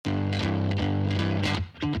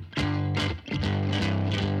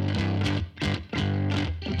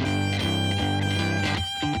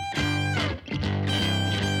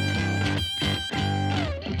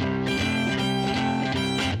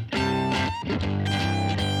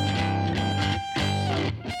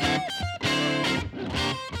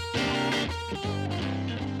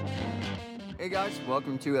guys,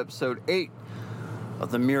 welcome to episode 8 of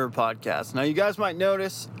the Mirror Podcast. Now you guys might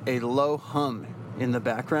notice a low hum in the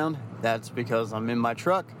background. That's because I'm in my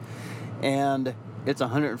truck and it's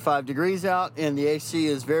 105 degrees out and the AC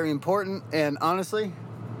is very important, and honestly,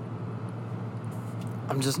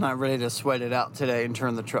 I'm just not ready to sweat it out today and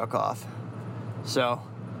turn the truck off. So,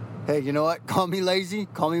 hey, you know what? Call me lazy,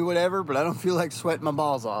 call me whatever, but I don't feel like sweating my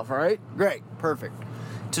balls off, alright? Great, perfect.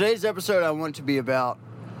 Today's episode I want to be about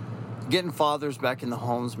getting fathers back in the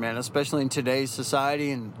homes, man, especially in today's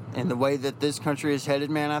society and the way that this country is headed,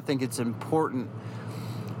 man. I think it's important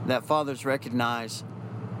that fathers recognize,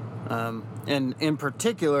 and in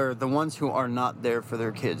particular, the ones who are not there for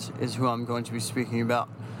their kids is who I'm going to be speaking about.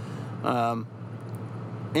 And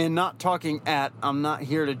not talking at, I'm not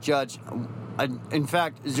here to judge. In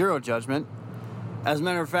fact, zero judgment. As a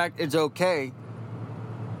matter of fact, it's okay,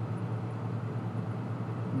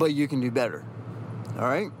 but you can do better. All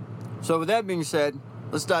right? So with that being said,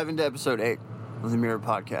 let's dive into episode 8 of the Mirror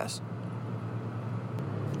Podcast.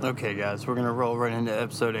 Okay, guys, we're going to roll right into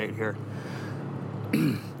episode 8 here.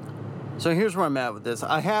 So here's where I'm at with this.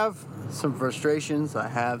 I have some frustrations. I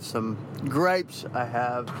have some gripes. I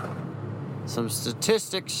have some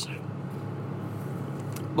statistics.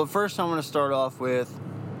 But first, I want to start off with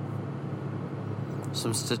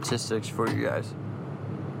some statistics for you guys.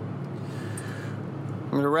 I'm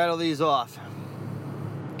going to rattle these off.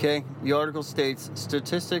 Okay, the article states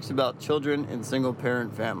statistics about children in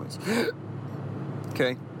single-parent families.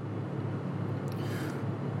 Okay.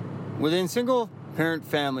 Within single-parent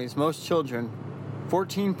families, most children,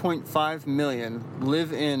 14.5 million,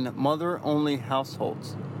 live in mother-only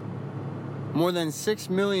households. More than 6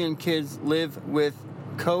 million kids live with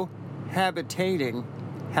habitating,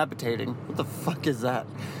 what the fuck is that?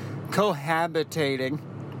 Cohabitating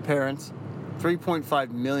parents. 3.5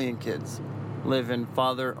 million kids live in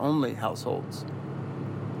father-only households.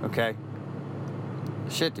 Okay?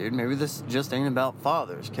 Shit, dude, maybe this just ain't about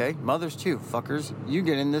fathers, okay? Mothers too, fuckers. You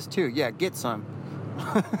get in this too. Yeah, get some.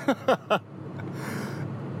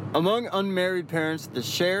 Among unmarried parents, the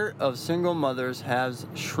share of single mothers has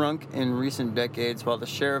shrunk in recent decades, while the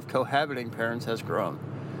share of cohabiting parents has grown.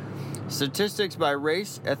 Statistics by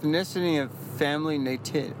race, ethnicity, and family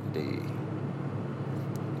nativity.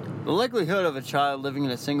 The likelihood of a child living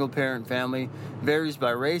in a single-parent family varies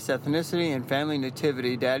by race, ethnicity, and family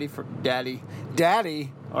nativity. Daddy.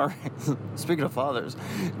 All right. Speaking of fathers,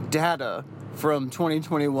 data from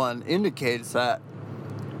 2021 indicates that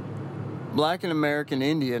Black and American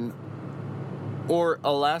Indian or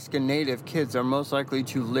Alaska Native kids are most likely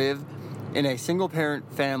to live in a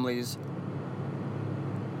single-parent families.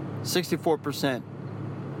 64%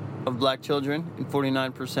 of Black children and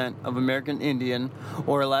 49% of American Indian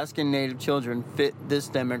or Alaskan Native children fit this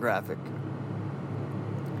demographic.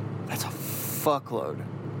 That's a fuckload.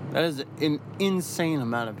 That is an insane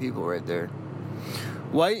amount of people right there.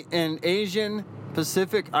 White and Asian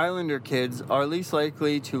Pacific Islander kids are least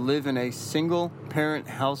likely to live in a single-parent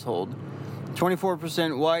household.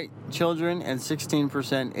 24% white children and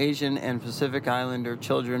 16% Asian and Pacific Islander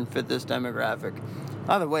children fit this demographic.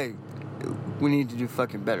 By the way, we need to do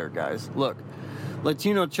fucking better, guys. Look,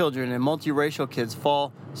 Latino children and multiracial kids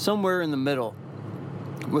fall somewhere in the middle,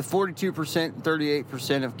 with 42% and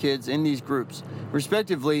 38% of kids in these groups,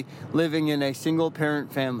 respectively, living in a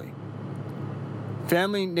single-parent family.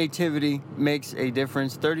 Family nativity makes a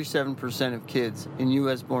difference. 37% of kids in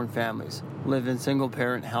U.S.-born families live in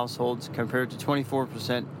single-parent households compared to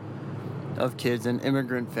 24% of kids in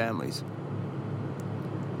immigrant families.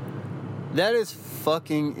 That is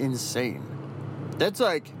fucking insane.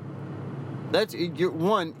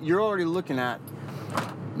 You're already looking at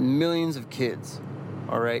millions of kids,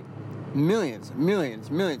 all right? Millions.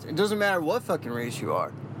 It doesn't matter what fucking race you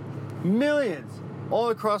are. Millions,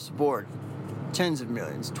 all across the board. Tens of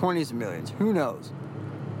millions, 20s of millions, who knows?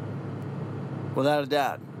 Without a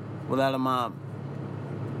dad, without a mom,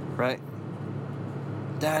 right?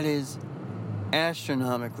 That is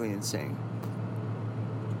astronomically insane.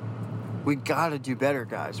 We gotta do better,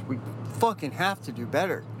 guys. We fucking have to do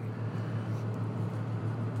better.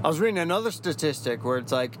 I was reading another statistic where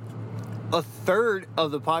it's like a third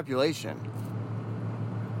of the population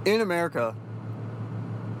in America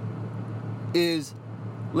is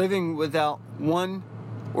living without one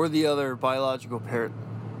or the other biological parent.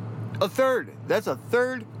 A third. That's a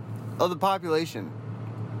third of the population.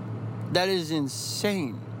 That is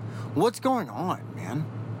insane. What's going on, man?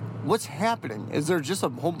 What's happening? Is there just a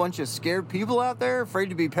whole bunch of scared people out there afraid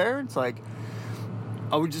to be parents? Like,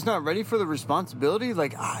 are we just not ready for the responsibility?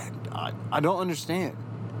 Like, I don't understand.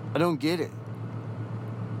 I don't get it.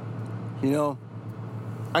 You know,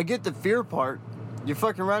 I get the fear part. You're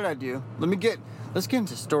fucking right, I do. Let's get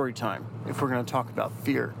into story time if we're going to talk about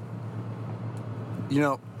fear. You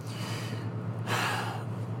know,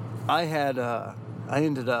 I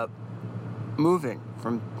ended up moving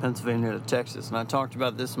from Pennsylvania to Texas, and I talked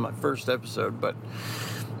about this in my first episode, but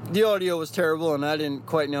the audio was terrible and I didn't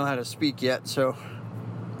quite know how to speak yet, so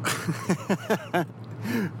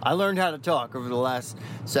I learned how to talk over the last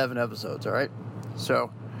 7 episodes, all right?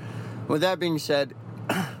 So, with that being said,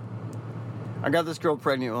 I got this girl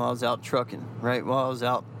pregnant while I was out trucking, right? While I was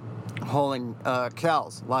out hauling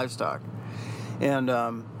cows, livestock. And,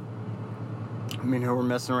 me and her were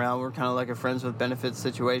messing around. We're kind of like a friends with benefits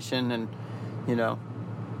situation, and, you know,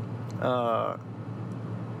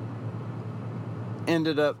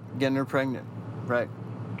 ended up getting her pregnant, right?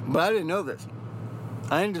 But I didn't know this.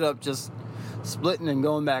 I ended up just splitting and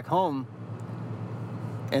going back home,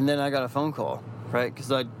 and then I got a phone call, right?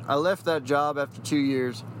 Because I left that job after 2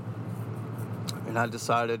 years, and I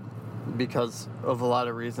decided, because of a lot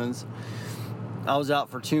of reasons, I was out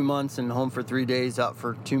for 2 months and home for 3 days, out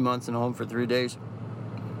for 2 months and home for 3 days.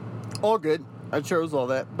 All good. I chose all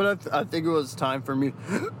that. But I think it was time for me,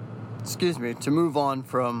 to move on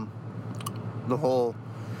from the whole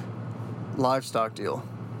livestock deal.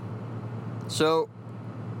 So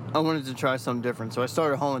I wanted to try something different. So I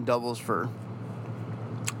started hauling doubles for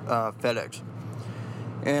FedEx.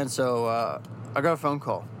 And so I got a phone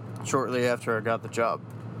call shortly after I got the job.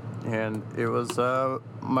 And it was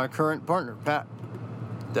my current partner, Pat,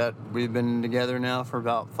 that we've been together now for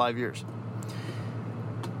about 5 years.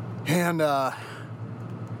 And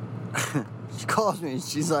she calls me and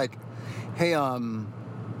she's like, hey, I don't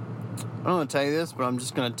want to tell you this, but I'm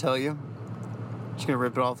just going to tell you. I'm just going to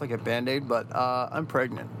rip it off like a Band-Aid, but I'm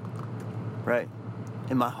pregnant, right?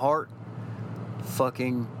 And my heart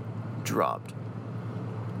fucking dropped.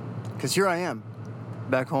 Because here I am,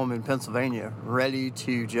 back home in Pennsylvania, ready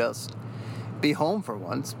to just be home for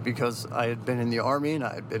once, because I had been in the Army and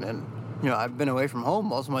I had been I've been away from home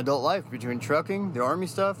most of my adult life, between trucking, the Army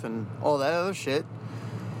stuff, and all that other shit.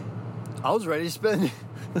 I was ready to spend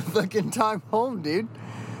the fucking time home, dude.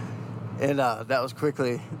 And that was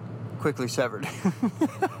quickly severed.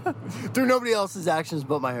 Through nobody else's actions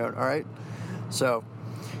but my own, alright? So,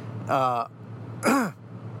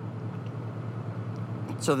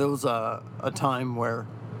 so there was a time where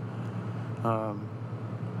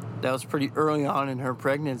that was pretty early on in her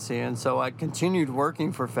pregnancy, and so I continued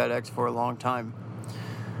working for FedEx for a long time.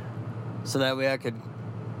 So that way I could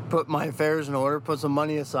put my affairs in order, put some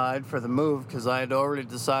money aside for the move, because I had already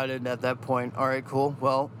decided at that point, all right, cool,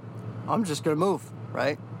 well, I'm just going to move,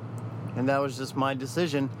 right? And that was just my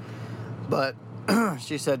decision. But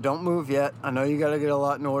she said, don't move yet. I know you got to get a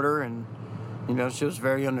lot in order, and, she was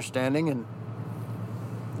very understanding, and,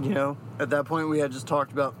 at that point we had just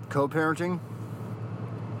talked about co-parenting.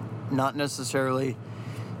 Not necessarily,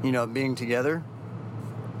 being together,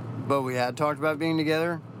 but we had talked about being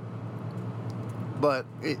together. But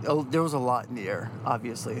there was a lot in the air,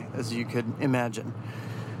 obviously, as you could imagine.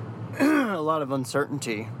 A lot of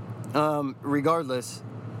uncertainty. Regardless,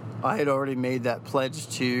 I had already made that pledge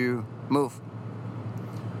to move.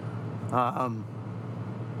 I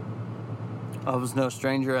was no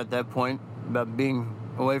stranger at that point about being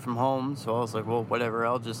away from home, so I was like, well, whatever,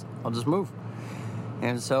 I'll just move.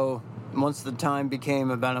 And so once the time became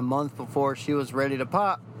about a month before she was ready to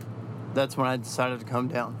pop, that's when I decided to come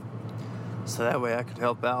down. So that way I could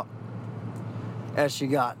help out as she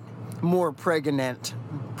got more pregnant,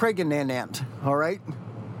 all right?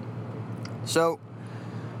 So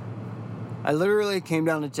I literally came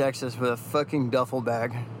down to Texas with a fucking duffel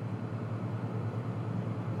bag,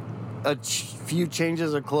 a few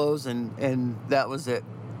changes of clothes, and that was it.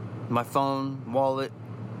 My phone, wallet,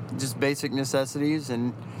 just basic necessities,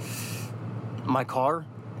 and my car,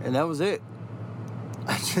 and that was it.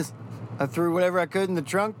 I threw whatever I could in the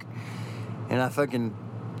trunk, and I fucking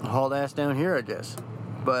hauled ass down here, I guess.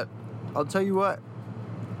 But I'll tell you what,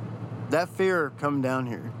 that fear coming down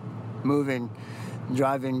here, moving,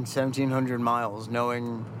 driving 1,700 miles,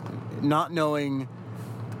 not knowing,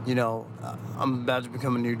 I'm about to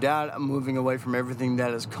become a new dad. I'm moving away from everything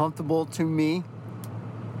that is comfortable to me.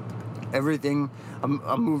 Everything,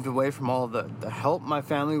 I moved away from all the help my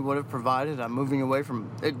family would have provided. I'm moving away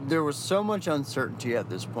from it. There was so much uncertainty at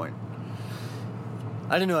this point.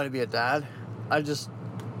 I didn't know how to be a dad. I was just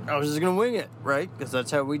gonna wing it, right? Because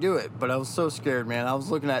that's how we do it. But I was so scared, man. I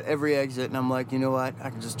was looking at every exit, and I'm like, you know what? I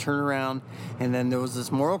can just turn around. And then there was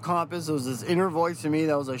this moral compass. There was this inner voice in me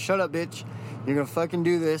that was like, shut up, bitch. You're gonna fucking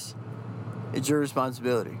do this. It's your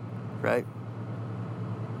responsibility, right?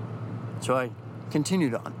 So I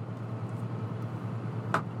continued on.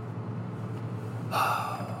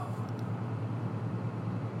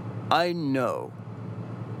 I know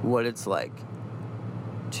what it's like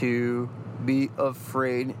to be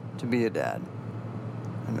afraid to be a dad.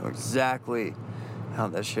 I know exactly how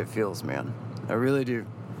that shit feels, man. I really do.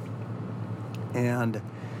 And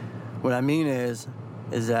what I mean is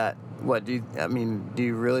that, do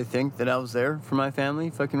you really think that I was there for my family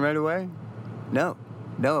fucking right away? No,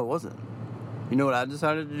 it wasn't. You know what I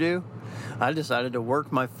decided to do? I decided to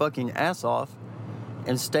work my fucking ass off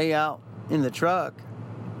and stay out in the truck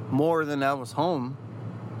more than I was home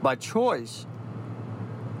by choice.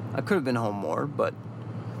 I could have been home more, but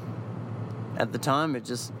at the time, I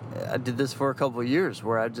did this for a couple of years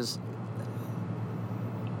where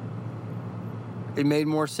it made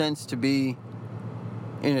more sense to be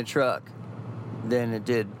in a truck than it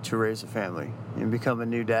did to raise a family and become a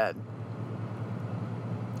new dad.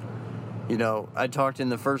 You know, I talked in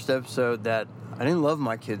the first episode that I didn't love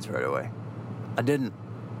my kids right away. I didn't,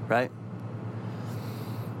 right?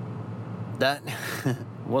 That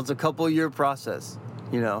was a couple-year process,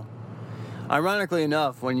 you know. Ironically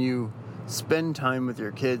enough, when you spend time with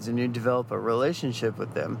your kids and you develop a relationship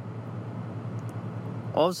with them,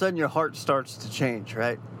 all of a sudden your heart starts to change,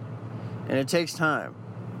 right? And it takes time.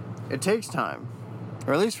 It takes time.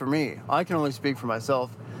 Or at least for me. I can only speak for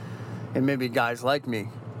myself and maybe guys like me.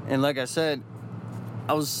 And like I said,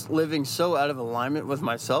 I was living so out of alignment with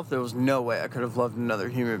myself, there was no way I could have loved another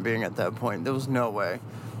human being at that point. There was no way.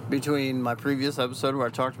 Between my previous episode where I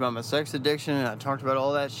talked about my sex addiction and I talked about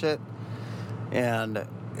all that shit, and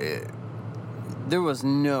there was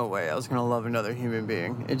no way I was going to love another human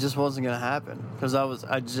being. It just wasn't going to happen. Because I was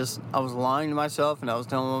lying to myself and I was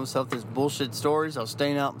telling myself these bullshit stories. I was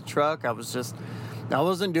staying out in the truck. I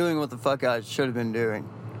wasn't doing what the fuck I should have been doing,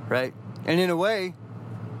 right? And in a way,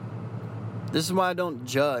 this is why I don't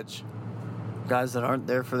judge guys that aren't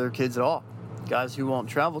there for their kids at all. Guys who won't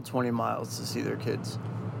travel 20 miles to see their kids.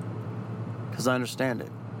 Because I understand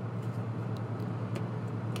it.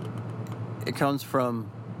 It comes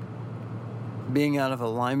from being out of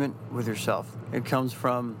alignment with yourself. It comes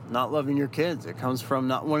from not loving your kids. It comes from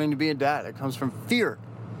not wanting to be a dad. It comes from fear,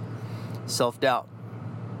 self-doubt.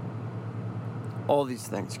 All these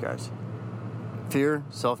things, guys. Fear,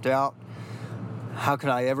 self-doubt. How could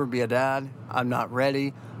I ever be a dad? I'm not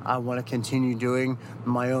ready. I want to continue doing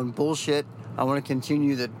my own bullshit. I want to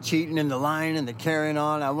continue the cheating and the lying and the carrying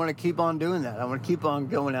on. I want to keep on doing that. I want to keep on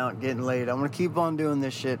going out and getting laid. I want to keep on doing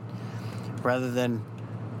this shit rather than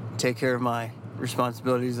take care of my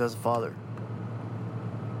responsibilities as a father.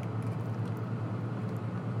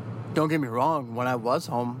 Don't get me wrong, when I was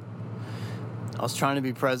home, I was trying to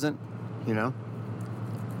be present, you know.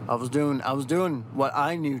 I was doing what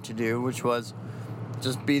I knew to do, which was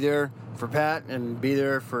just be there for Pat and be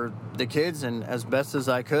there for the kids and as best as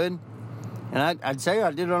I could. And I'd say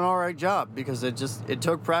I did an all right job because it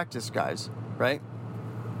took practice, guys, right?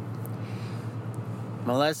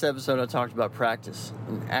 My last episode, I talked about practice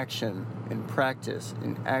and action and practice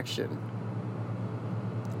and action.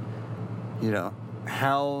 You know,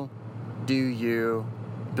 how do you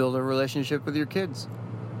build a relationship with your kids?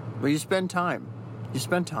 Well, you spend time.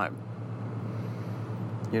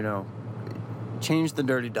 You know, change the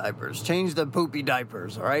dirty diapers. Change the poopy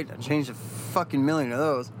diapers, all right? I changed a fucking million of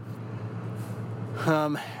those.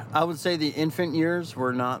 I would say the infant years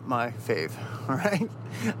were not my fave, all right?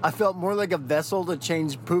 I felt more like a vessel to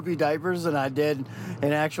change poopy diapers than I did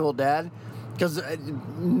an actual dad. Because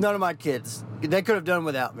none of my kids, they could have done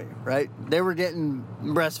without me, right? They were getting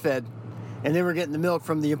breastfed, and they were getting the milk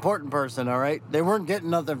from the important person, all right? They weren't getting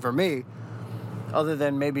nothing from me, other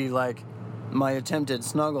than maybe, like, my attempted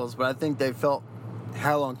snuggles. But I think they felt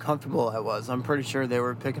how uncomfortable I was. I'm pretty sure they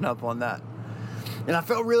were picking up on that. And I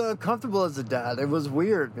felt really uncomfortable as a dad. It was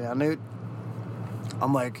weird, man.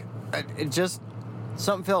 I'm like, it just,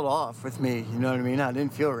 something felt off with me, you know what I mean? I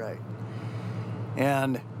didn't feel right.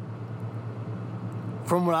 And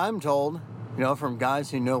from what I'm told, you know, from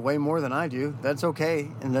guys who know way more than I do, that's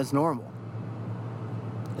okay and that's normal.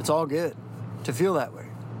 It's all good to feel that way.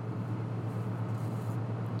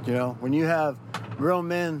 You know, when you have grown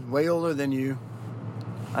men way older than you,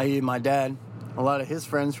 i.e. my dad, a lot of his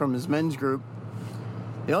friends from his men's group,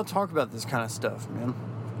 they all talk about this kind of stuff, man.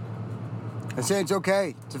 I say it's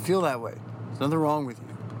okay to feel that way. There's nothing wrong with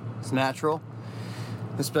you. It's natural,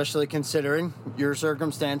 especially considering your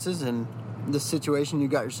circumstances and the situation you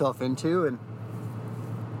got yourself into, and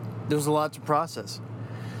there's a lot to process.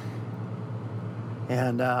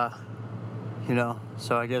 And, you know,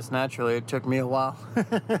 so I guess naturally it took me a while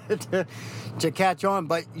to catch on.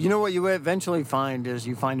 But you know what you eventually find is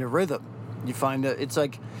you find a rhythm. You find it's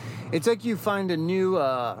like you find a new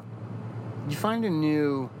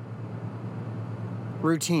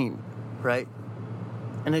routine, right?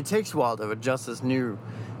 And it takes a while to adjust this new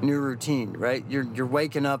routine, right? You're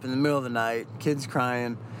waking up in the middle of the night, kids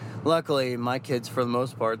crying. Luckily, my kids, for the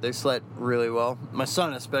most part, they slept really well. My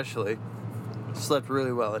son especially slept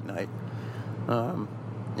really well at night.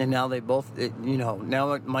 And now they both,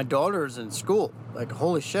 now my daughter's in school. Like,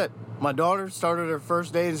 holy shit. My daughter started her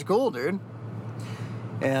first day in school, dude.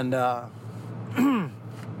 And,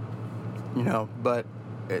 but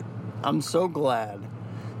I'm so glad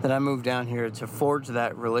that I moved down here to forge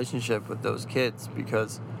that relationship with those kids,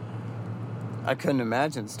 because I couldn't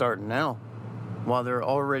imagine starting now while they're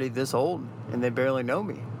already this old and they barely know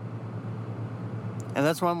me. And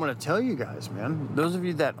that's what I'm going to tell you guys, man. Those of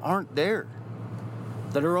you that aren't there,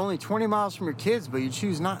 that are only 20 miles from your kids, but you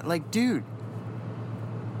choose not, like, dude,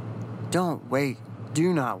 don't wait.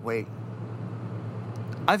 Do not wait.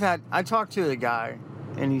 I talked to the guy,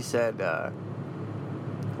 and he said,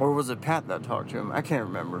 or was it Pat that talked to him? I can't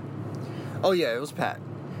remember. Oh, yeah, it was Pat.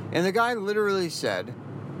 And the guy literally said,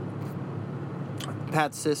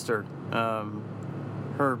 Pat's sister,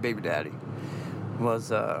 her baby daddy,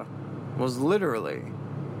 was literally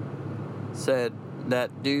said,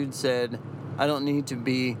 that dude said, I don't need to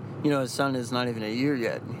be, his son is not even a year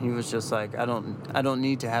yet. He was just like, I don't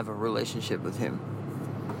need to have a relationship with him.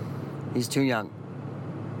 He's too young.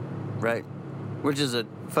 Right? Which is a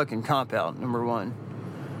fucking cop-out, number one.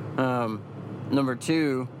 Number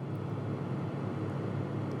two,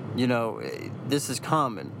 this is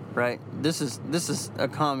common, right? This is a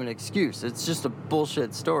common excuse. It's just a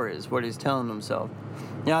bullshit story is what he's telling himself.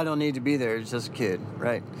 Yeah, I don't need to be there. It's just a kid,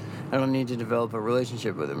 right? I don't need to develop a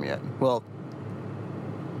relationship with him yet. Well,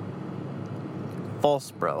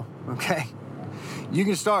 false, bro, okay? You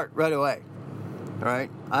can start right away, all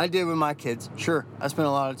right? I did with my kids. Sure, I spent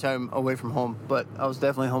a lot of time away from home, but I was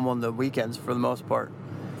definitely home on the weekends for the most part.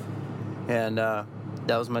 And that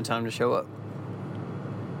was my time to show up.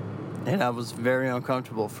 And I was very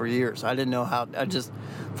uncomfortable for years. I didn't know how.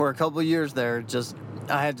 For a couple of years there,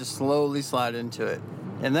 I had to slowly slide into it.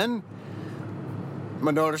 And then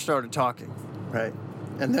my daughter started talking, right?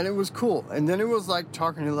 And then it was cool. And then it was like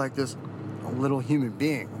talking to like this little human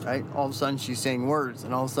being, right? All of a sudden she's saying words,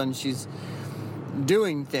 and all of a sudden she's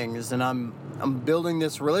doing things, and I'm building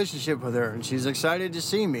this relationship with her, and she's excited to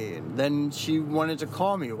see me. And then she wanted to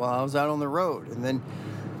call me while I was out on the road. And then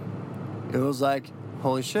it was like,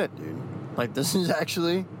 holy shit, dude. Like, this is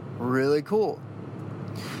actually really cool.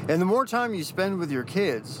 And the more time you spend with your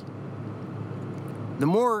kids, the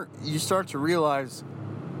more you start to realize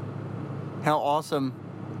how awesome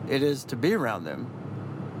it is to be around them.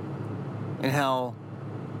 And how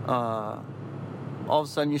all of a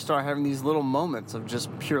sudden you start having these little moments of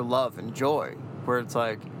just pure love and joy, where it's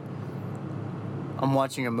like, I'm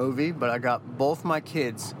watching a movie, but I got both my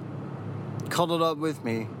kids cuddled up with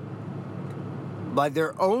me by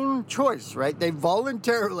their own choice, right? They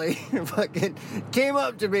voluntarily fucking came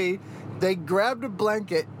up to me, they grabbed a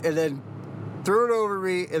blanket and then threw it over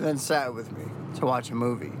me and then sat with me to watch a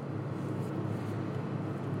movie.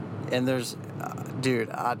 And there's,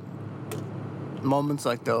 moments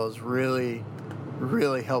like those really,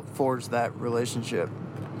 really help forge that relationship.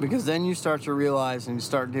 Because then you start to realize and you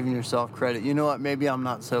start giving yourself credit. You know what? Maybe I'm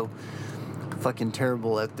not so fucking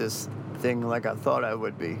terrible at this thing like I thought I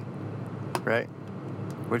would be. Right?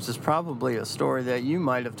 Which is probably a story that you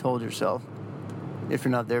might have told yourself if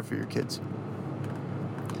you're not there for your kids.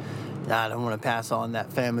 I don't want to pass on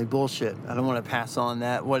that family bullshit. I don't want to pass on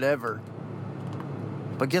that whatever.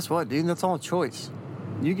 But guess what, dude? That's all a choice.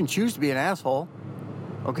 You can choose to be an asshole.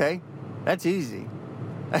 Okay? That's easy.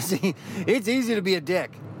 It's easy to be a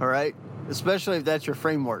dick, all right? Especially if that's your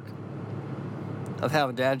framework of how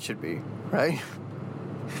a dad should be, right?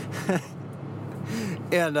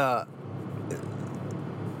 And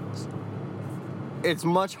it's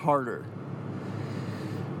much harder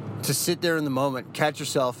to sit there in the moment, catch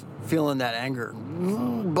yourself feeling that anger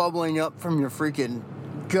bubbling up from your freaking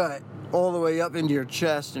gut all the way up into your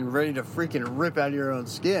chest and ready to freaking rip out of your own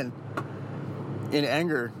skin in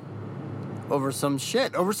anger over some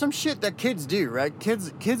shit that kids do, right?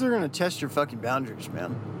 Kids are going to test your fucking boundaries,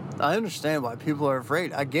 man. I understand why people are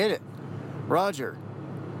afraid. I get it. Roger.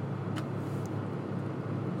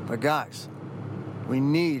 But guys, we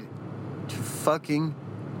need to fucking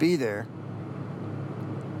be there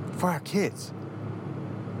for our kids.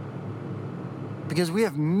 Because we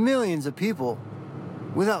have millions of people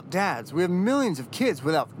without dads. We have millions of kids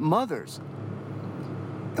without mothers.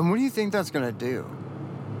 And what do you think that's going to do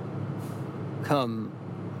come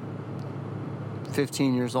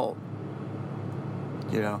 15 years old?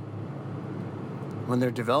 When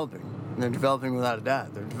they're developing. And they're developing without a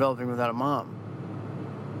dad. They're developing without a mom.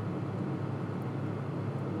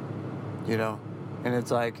 you know? And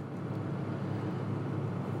it's like,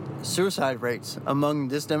 suicide rates among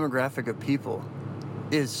this demographic of people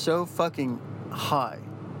is so fucking high.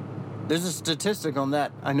 There's a statistic on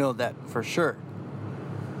that. I know that for sure.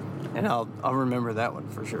 And I'll remember that one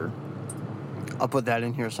for sure. I'll put that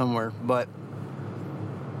in here somewhere. But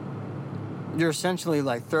you're essentially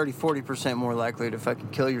like 30-40% more likely to fucking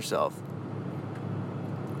kill yourself.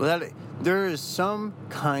 There is some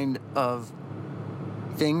kind of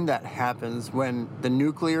thing that happens when the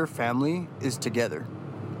nuclear family is together,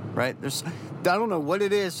 right? I don't know what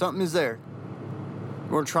it is. Something is there.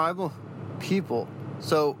 We're tribal people,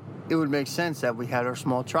 so it would make sense that we had our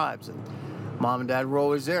small tribes, and mom and dad were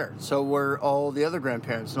always there. So were all the other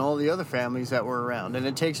grandparents and all the other families that were around. And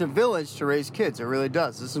it takes a village to raise kids. It really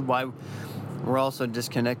does. This is why we're also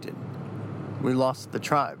disconnected. We lost the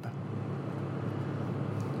tribe.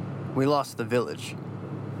 We lost the village,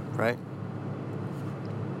 right?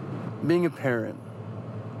 Being a parent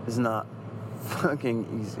is not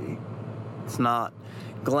fucking easy. It's not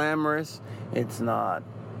glamorous. It's not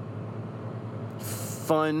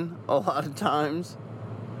fun a lot of times.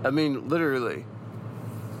 I mean, literally,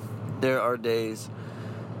 there are days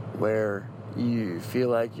where you feel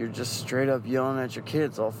like you're just straight up yelling at your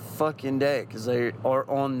kids all fucking day because they are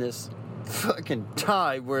on this fucking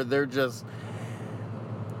tie where they're just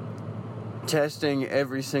testing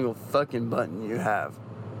every single fucking button you have,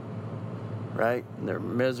 right? And they're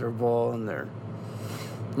miserable and they're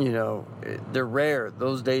rare.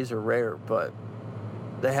 Those days are rare, but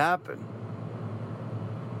they happen.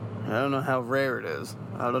 I don't know how rare it is.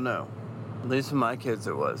 I don't know. At least with my kids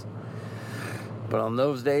it was. But on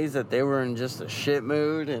those days that they were in just a shit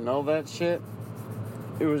mood and all that shit,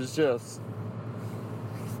 it was just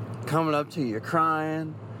coming up to you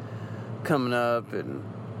crying, coming up and,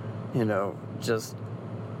 just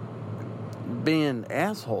being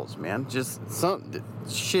assholes, man. Just some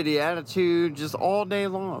shitty attitude, just all day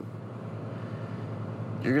long.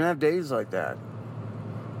 You're going to have days like that,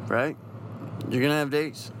 right? You're going to have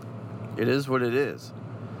days. It is what it is.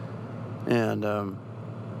 And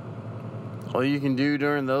all you can do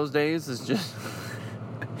during those days is just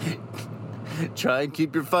try and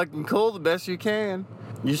keep your fucking cool the best you can.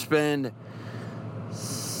 You spend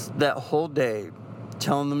that whole day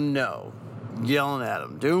telling them no, yelling at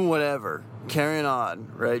them, doing whatever, carrying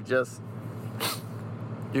on, right? Just,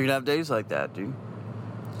 you're gonna have days like that, dude.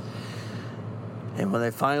 And when they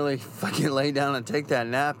finally fucking lay down and take that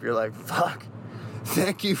nap, you're like, fuck.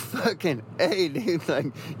 Thank you fucking A, dude. Like,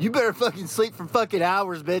 you better fucking sleep for fucking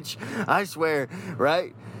hours, bitch. I swear,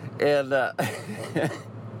 right? And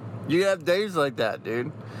you have days like that,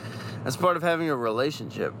 dude. That's part of having a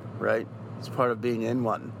relationship, right? It's part of being in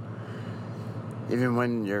one. Even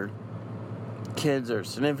when your kids or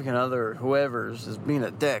significant other or whoever's is being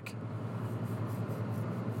a dick.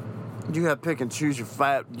 You gotta pick and choose your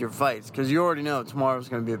fights, because you already know tomorrow's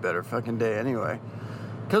gonna be a better fucking day anyway.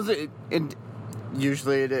 Because it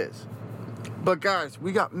usually it is. But guys,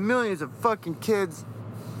 we got millions of fucking kids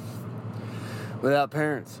without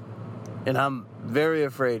parents. And I'm very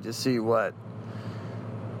afraid to see what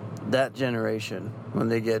that generation, when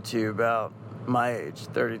they get to about my age,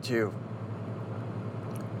 32,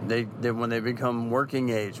 they when they become working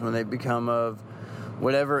age, when they become of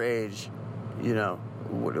whatever age,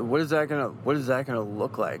 what is that gonna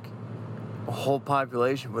look like? A whole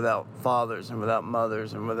population without fathers and without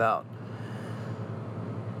mothers and without,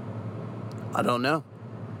 I don't know.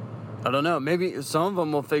 Maybe some of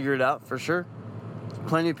them will figure it out for sure. There's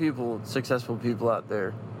plenty of people, successful people out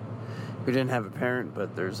there who didn't have a parent,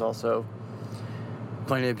 but there's also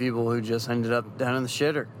plenty of people who just ended up down in the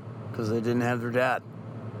shitter because they didn't have their dad.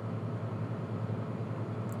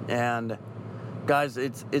 And guys,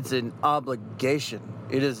 it's an obligation.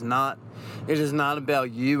 It is not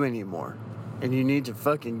about you anymore. And you need to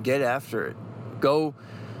fucking get after it. Go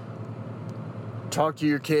talk to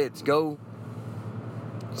your kids. Go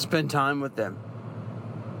spend time with them.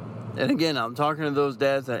 And again, I'm talking to those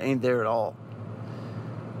dads that ain't there at all.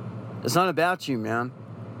 It's not about you, man.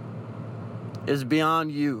 It's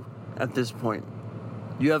beyond you at this point.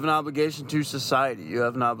 You have an obligation to society. You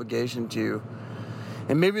have an obligation to...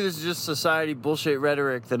 And maybe this is just society bullshit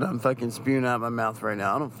rhetoric that I'm fucking spewing out my mouth right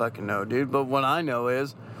now. I don't fucking know, dude. But what I know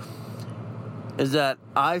is that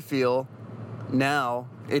I feel now,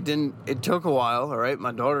 it took a while, all right?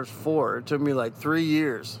 My daughter's 4. It took me like 3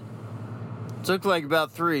 years. It took like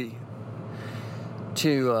about 3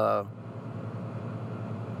 to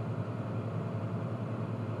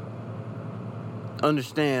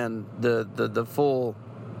understand the full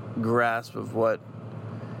grasp of what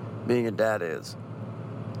being a dad is.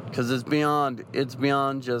 Because it's beyond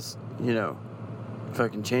just,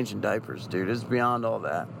 fucking changing diapers, dude. It's beyond all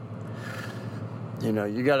that.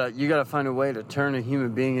 You gotta find a way to turn a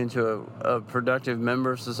human being into a productive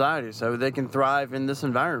member of society so they can thrive in this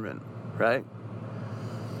environment, right?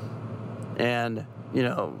 And,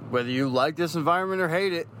 whether you like this environment or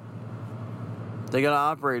hate it, they gotta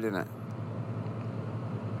operate in it.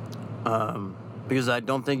 Because I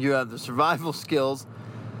don't think you have the survival skills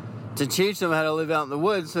to teach them how to live out in the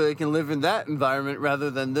woods so they can live in that environment rather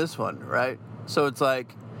than this one, right? So it's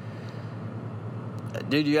like,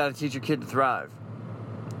 dude, you gotta teach your kid to thrive.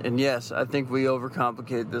 And yes, I think we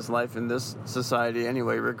overcomplicate this life in this society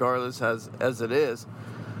anyway, regardless as it is.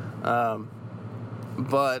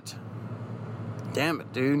 But, damn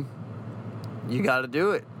it, dude. You gotta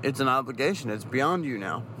do it. It's an obligation. It's beyond you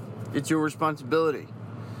now. It's your responsibility.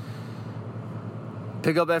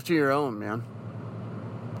 Pick up after your own, man.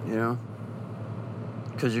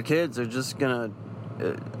 Because your kids are just gonna,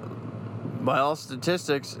 by all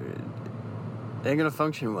statistics, they ain't gonna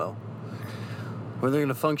function well. Or they're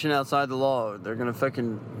gonna function outside the law. Or they're gonna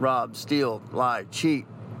fucking rob, steal, lie, cheat.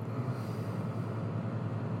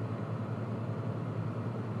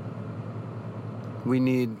 We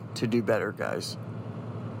need to do better, guys.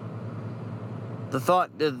 The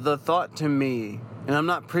thought to me, and I'm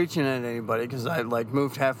not preaching at anybody because I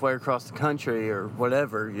moved halfway across the country or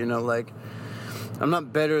whatever, I'm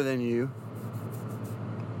not better than you.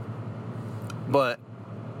 But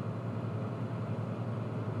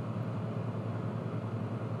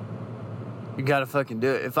you gotta fucking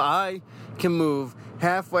do it. If I can move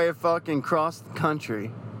halfway fucking across the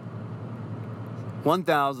country,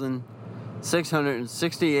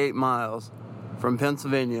 1,668 miles from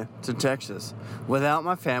Pennsylvania to Texas, without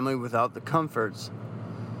my family, without the comforts,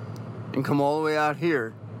 and come all the way out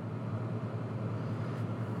here,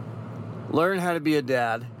 learn how to be a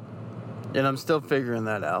dad, and I'm still figuring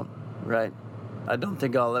that out, right? I don't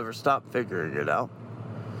think I'll ever stop figuring it out,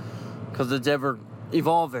 because it's ever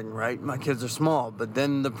evolving, right? My kids are small, but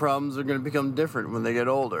then the problems are going to become different when they get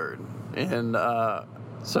older. And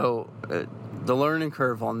so the learning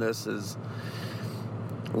curve on this is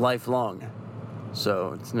lifelong.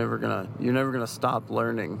 So you're never gonna stop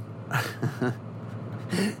learning.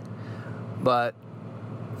 But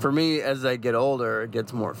for me, as I get older, it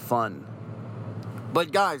gets more fun.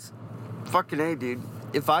 But guys, fucking A, dude.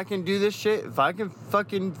 If I can do this shit, if I can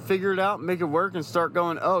fucking figure it out, make it work, and start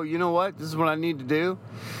going, oh, you know what? This is what I need to do,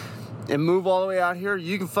 and move all the way out here,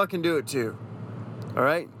 you can fucking do it too. All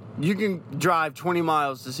right? You can drive 20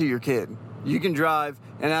 miles to see your kid. You can drive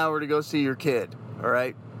an hour to go see your kid. All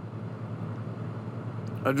right?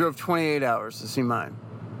 I drove 28 hours to see mine,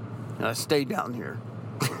 and I stayed down here.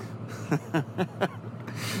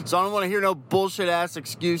 So I don't want to hear no bullshit-ass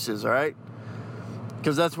excuses, all right?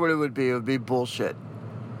 Because that's what it would be. It would be bullshit.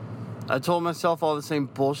 I told myself all the same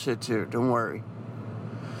bullshit too. Don't worry.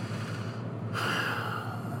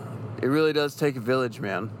 It really does take a village,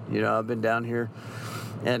 man. I've been down here,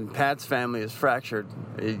 and Pat's family is fractured.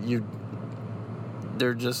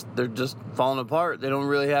 They're just falling apart. They don't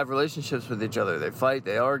really have relationships with each other. They fight,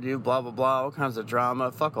 they argue, blah blah blah, all kinds of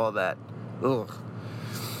drama. Fuck all that. Ugh.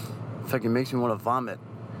 Fucking makes me want to vomit.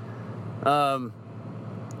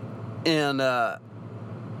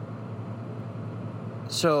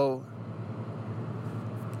 So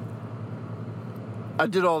I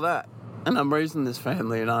did all that, and I'm raising this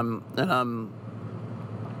family, and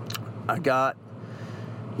I got,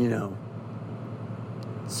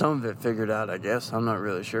 some of it figured out, I guess. I'm not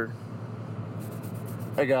really sure.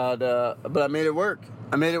 But I made it work.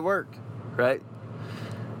 Right?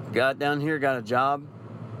 Got down here, got a job.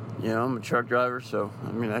 I'm a truck driver, so,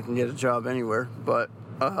 I can get a job anywhere. But,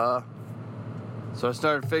 so I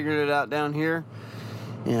started figuring it out down here.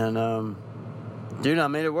 And, dude, I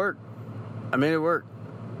made it work.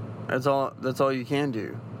 That's all you can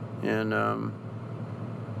do. And,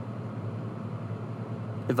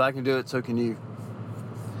 if I can do it, so can you.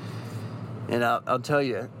 And I'll tell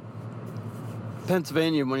you,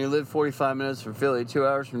 Pennsylvania, when you live 45 minutes from Philly, 2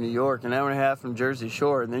 hours from New York, an hour and a half from Jersey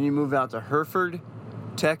Shore, and then you move out to Hereford,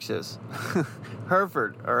 Texas.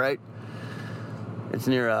 Hereford, all right? It's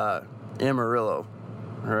near Amarillo,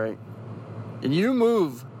 all right? And you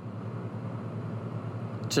move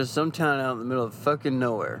to some town out in the middle of fucking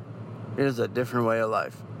nowhere. It is a different way of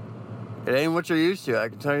life. It ain't what you're used to, I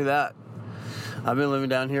can tell you that. I've been living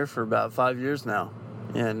down here for about 5 years now.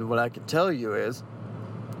 And what I can tell you is,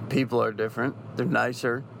 people are different. They're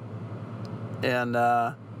nicer. And,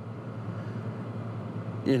 I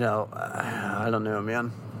don't know,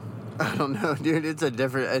 man. I don't know, dude. It's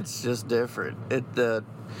just different. The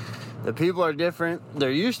people are different.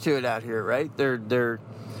 They're used to it out here, right? They're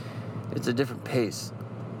It's a different pace.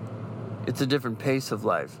 It's a different pace of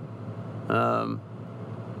life. You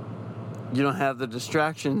don't have the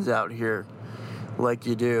distractions out here like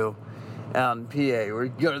you do out in PA, or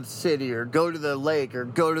you go to the city, or go to the lake, or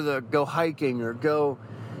go hiking, or go.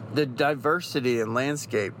 The diversity in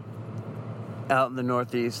landscape out in the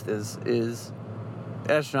Northeast is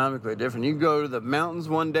astronomically different. You can go to the mountains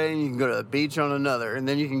one day, and you can go to the beach on another, and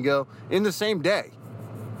then you can go in the same day.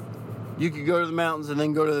 You could go to the mountains and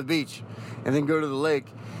then go to the beach, and then go to the lake,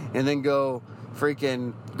 and then go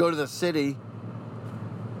to the city.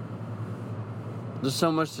 There's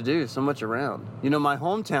so much to do, so much around. You know, my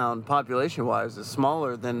hometown, population-wise, is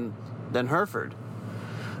smaller than Hereford,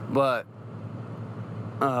 but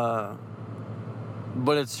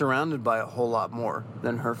it's surrounded by a whole lot more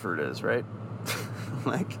than Hereford is, right?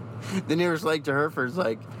 Like, the nearest lake to Hereford is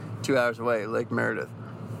like 2 hours away, Lake Meredith,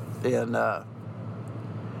 and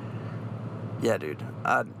yeah, dude,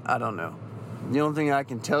 I don't know. The only thing I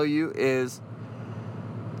can tell you is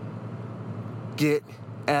get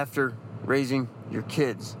after raising your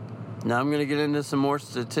kids. Now I'm going to get into some more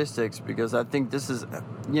statistics because I think this is,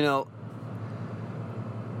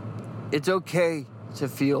 it's okay to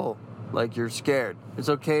feel like you're scared. It's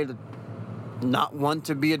okay to not want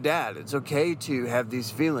to be a dad. It's okay to have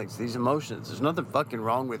these feelings, these emotions. There's nothing fucking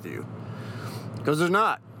wrong with you. Because there's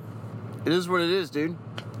not. It is what it is, dude.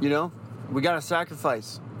 We got to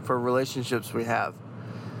sacrifice for relationships we have.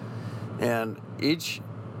 And each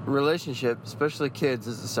relationship, especially kids,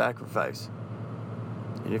 is a sacrifice.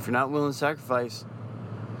 And if you're not willing to sacrifice,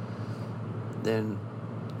 then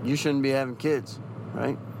you shouldn't be having kids,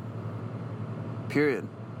 right? Period.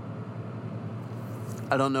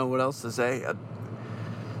 I don't know what else to say.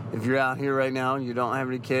 If you're out here right now and you don't have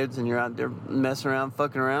any kids and you're out there messing around,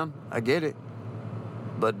 fucking around, I get it.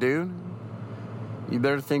 But dude, you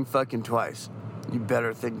better think fucking twice. You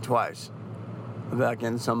better think twice about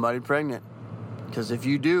getting somebody pregnant. Because if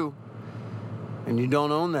you do, and you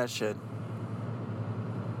don't own that shit,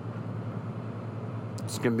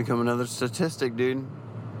 it's going to become another statistic, dude.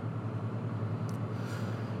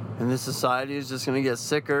 And this society is just going to get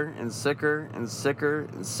sicker and sicker and sicker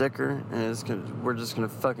and sicker. And we're just going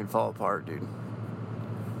to fucking fall apart, dude.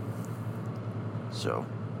 So.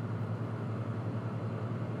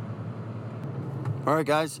 Alright,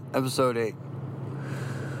 guys. Episode 8.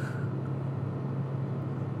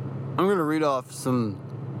 I'm going to read off some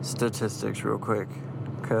statistics real quick.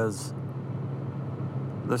 Because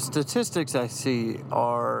the statistics I see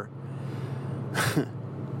are...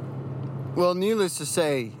 well, needless to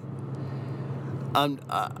say, I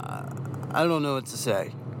don't know what to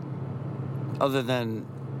say. Other than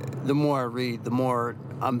the more I read, the more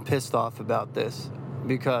I'm pissed off about this.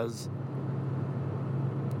 Because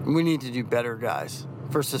we need to do better, guys.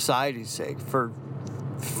 For society's sake. For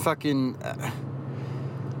fucking...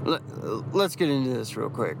 let's get into this real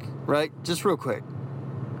quick. Right? Just real quick.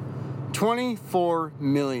 24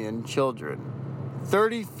 million children.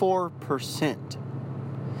 34%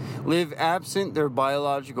 live absent their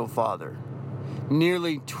biological father.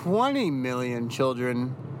 Nearly 20 million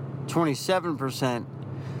children, 27%,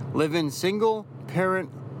 live in single-parent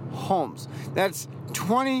homes. That's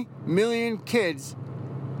 20 million kids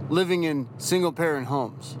living in single-parent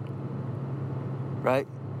homes. Right?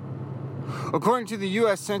 According to the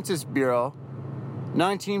U.S. Census Bureau,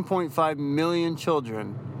 19.5 million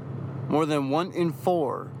children, more than 1 in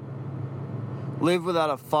 4, live without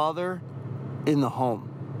a father in the home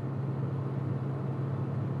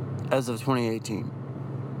as of 2018.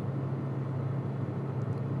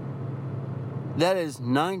 That is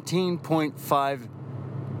 19.5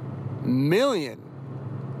 million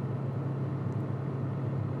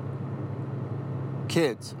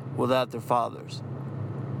kids without their fathers.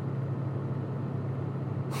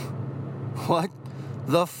 What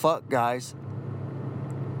the fuck, guys?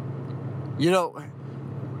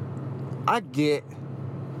 I get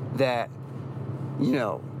that,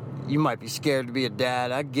 you might be scared to be a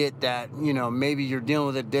dad. I get that, maybe you're dealing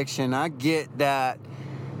with addiction. I get that,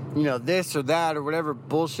 this or that or whatever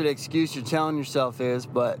bullshit excuse you're telling yourself is.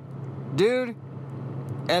 But, dude,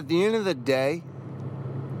 at the end of the day,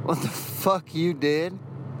 what the fuck you did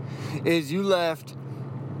is you left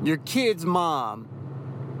your kid's mom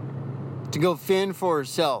to go fend for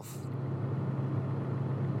herself.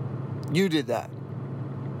 You did that.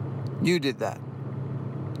 You did that.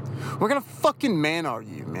 We're gonna fucking man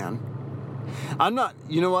argue, man. I'm not,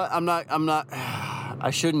 you know what? I'm not, I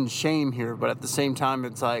shouldn't shame here, but at the same time,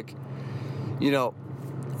 it's like,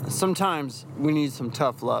 sometimes we need some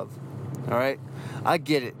tough love. All right? I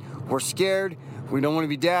get it. We're scared. We don't want to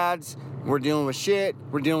be dads. We're dealing with shit.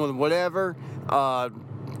 We're dealing with whatever.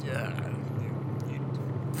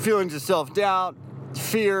 feelings of self-doubt,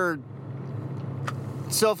 fear,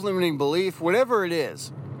 self-limiting belief, whatever it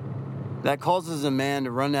is that causes a man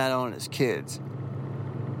to run that on his kids.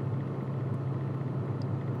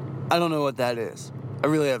 I don't know what that is. I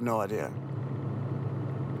really have no idea.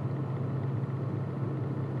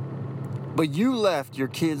 But you left your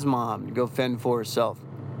kid's mom to go fend for herself,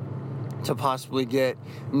 to possibly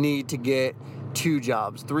need to get 2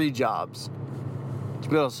 jobs, 3 jobs, to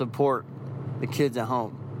be able to support the kids at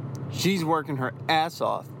home. She's working her ass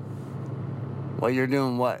off while you're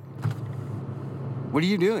doing what? What are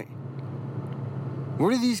you doing?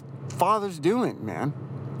 What are these fathers doing, man?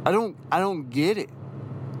 I don't get it.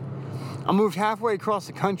 I moved halfway across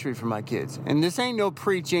the country for my kids. And this ain't no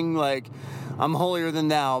preaching like I'm holier than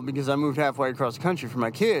thou because I moved halfway across the country for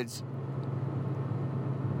my kids.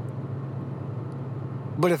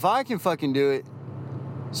 But if I can fucking do it,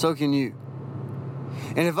 so can you.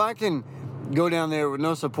 And if I can go down there with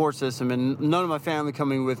no support system and none of my family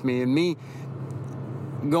coming with me and me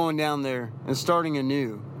going down there and starting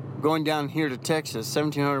anew, going down here to Texas,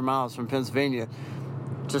 1,700 miles from Pennsylvania,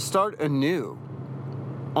 to start anew,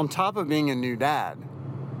 on top of being a new dad,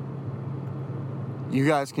 you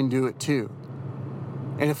guys can do it too.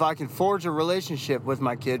 And if I can forge a relationship with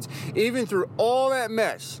my kids, even through all that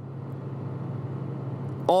mess,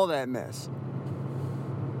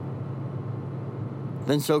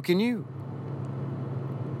 then so can you.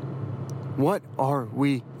 What are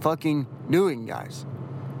we fucking doing, guys?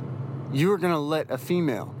 You are going to let a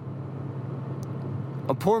female,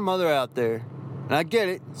 a poor mother out there, and I get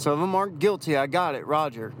it, some of them aren't guilty, I got it,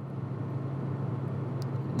 Roger.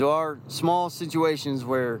 There are small situations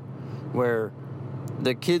where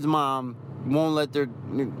the kid's mom won't let their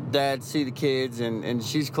dad see the kids, and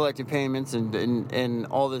she's collecting payments and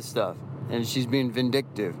all this stuff, and she's being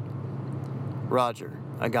vindictive. Roger,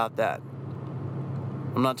 I got that.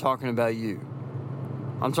 I'm not talking about you.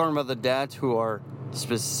 I'm talking about the dads who are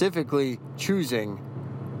specifically choosing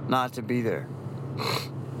not to be there.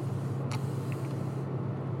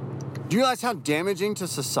 Do you realize how damaging to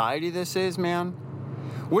society this is, man?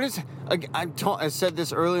 What is... I said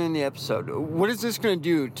this earlier in the episode. What is this going to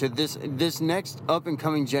do to this next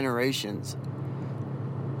up-and-coming generations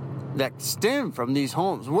that stem from these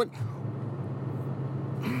homes? What...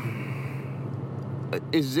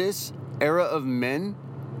 Is this era of men?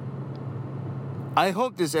 I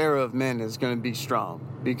hope this era of men is going to be strong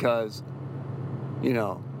because,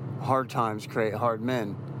 hard times create hard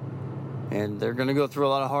men. And they're going to go through a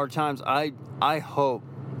lot of hard times. I hope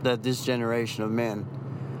that this generation of men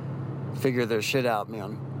figure their shit out,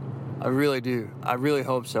 man. I really do. I really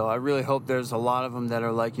hope so. I really hope there's a lot of them that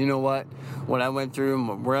are like, you know what? What I went through,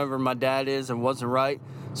 wherever my dad is, it wasn't right,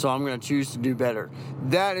 so I'm going to choose to do better.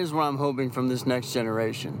 That is what I'm hoping from this next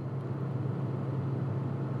generation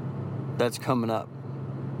that's coming up.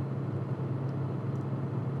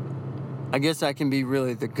 I guess that can be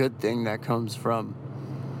really the good thing that comes from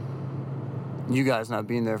you guys not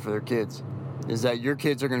being there for their kids, is that your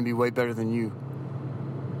kids are going to be way better than you.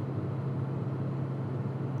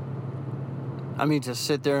 I mean, to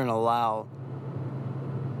sit there and allow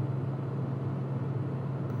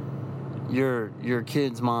your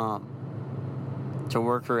kid's mom to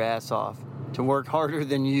work her ass off, to work harder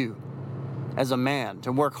than you as a man,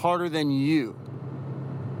 to work harder than you.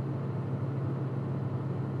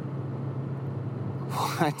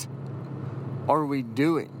 What are we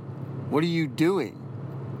doing? What are you doing?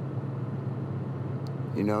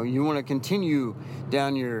 You want to continue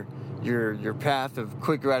down your path of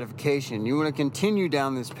quick gratification. You want to continue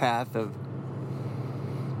down this path of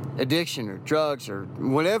addiction or drugs or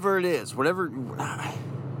whatever it is,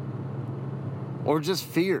 or just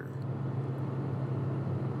fear.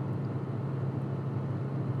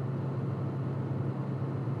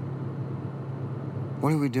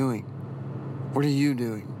 What are we doing? What are you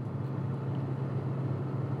doing?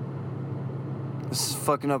 This is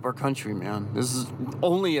fucking up our country, man. This is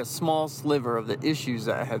only a small sliver of the issues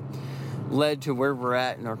that have led to where we're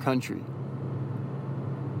at in our country.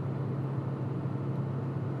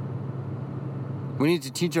 We need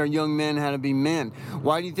to teach our young men how to be men.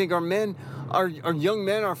 Why do you think our young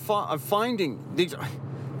men are finding these?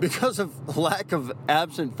 Because of lack of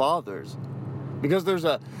absent fathers. Because there's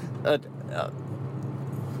not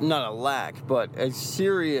a lack, but a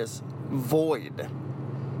serious void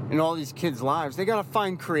in all these kids' lives. They gotta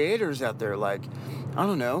find creators out there like, I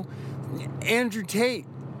don't know, Andrew Tate.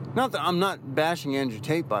 Not that I'm not bashing Andrew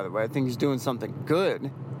Tate, by the way. I think he's doing something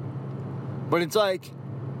good. But it's like,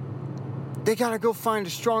 they gotta go find a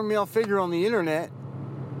strong male figure on the internet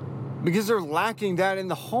because they're lacking that in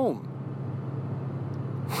the home.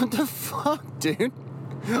 What the fuck, dude?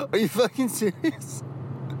 Are you fucking serious?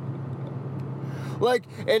 Like,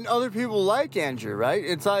 and other people like Andrew, right?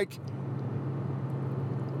 It's like,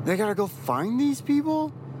 they gotta go find these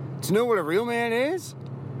people to know what a real man is?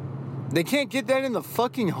 They can't get that in the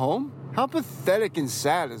fucking home? How pathetic and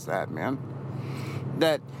sad is that, man?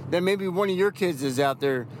 That maybe one of your kids is out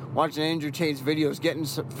there watching Andrew Tate's videos, getting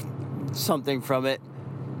something from it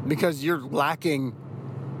because you're lacking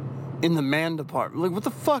in the man department. Like, what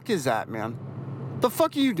the fuck is that, man? The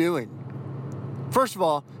fuck are you doing? First of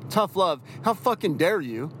all, tough love. How fucking dare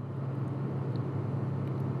you?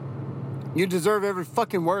 You deserve every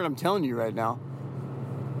fucking word I'm telling you right now.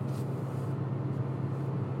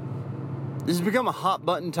 This has become a hot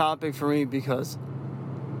button topic for me because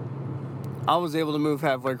I was able to move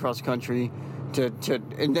halfway across the country to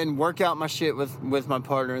and then work out my shit with my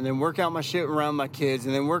partner, and then work out my shit around my kids,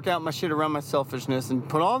 and then work out my shit around my selfishness, and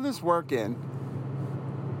put all this work in.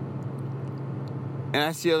 And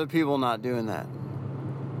I see other people not doing that.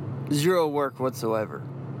 Zero work whatsoever.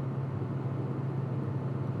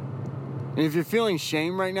 And if you're feeling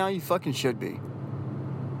shame right now, you fucking should be.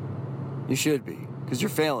 You should be. Because you're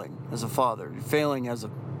failing as a father. You're failing as a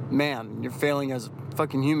man. You're failing as a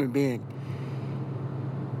fucking human being.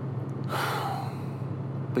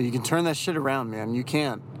 But you can turn that shit around, man. You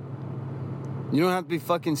can. You don't have to be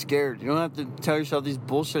fucking scared. You don't have to tell yourself these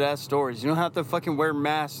bullshit-ass stories. You don't have to fucking wear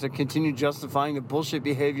masks to continue justifying the bullshit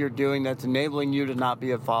behavior you're doing that's enabling you to not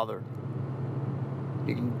be a father.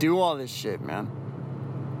 You can do all this shit, man.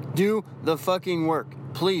 Do the fucking work.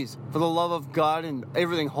 Please, for the love of God and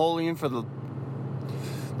everything holy, and for the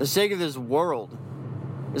sake of this world.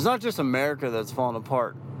 It's not just America that's falling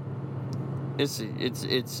apart. It's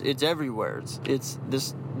everywhere. It's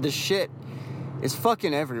this shit is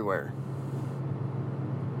fucking everywhere.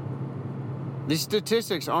 These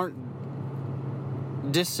statistics aren't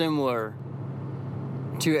dissimilar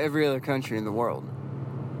to every other country in the world.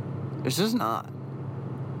 It's just not.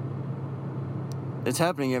 It's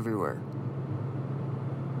happening everywhere.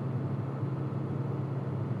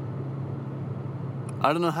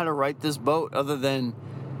 I don't know how to right this boat other than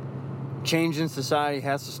change in society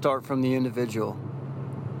has to start from the individual.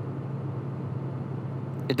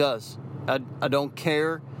 It does. I don't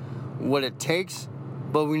care what it takes,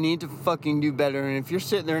 but we need to fucking do better. And if you're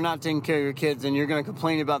sitting there not taking care of your kids and you're going to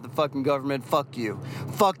complain about the fucking government, fuck you.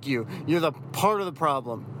 Fuck you. You're the part of the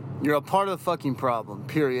problem. You're a part of the fucking problem.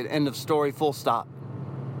 Period. End of story. Full stop.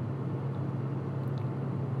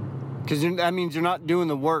 Because that means you're not doing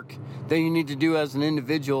the work that you need to do as an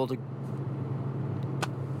individual to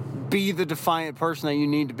be the defiant person that you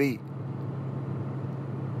need to be.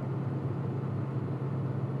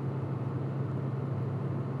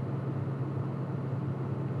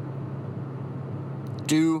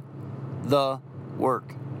 Do the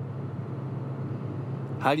work.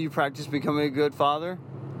 How do you practice becoming a good father?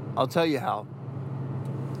 I'll tell you how.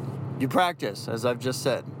 You practice, as I've just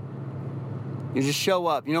said. You just show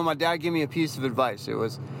up. You know, my dad gave me a piece of advice. It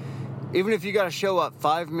was, even if you got to show up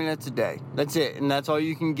 5 minutes a day, that's it, and that's all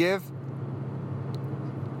you can give,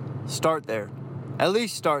 start there. At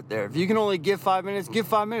least start there. If you can only give 5 minutes, give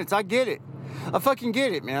 5 minutes. I get it. I fucking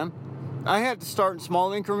get it, man. I had to start in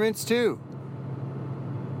small increments, too.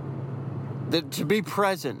 To be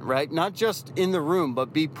present, right? Not just in the room,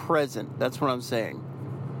 but be present. That's what I'm saying.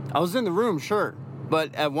 I was in the room, sure,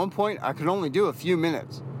 but at one point, I could only do a few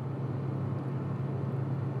minutes.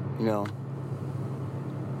 You know,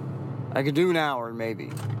 I could do an hour,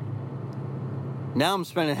 maybe. Now I'm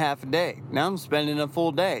spending half a day. Now I'm spending a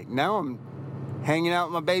full day. Now I'm hanging out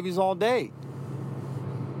with my babies all day.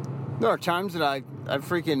 There are times that I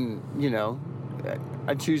freaking, you know,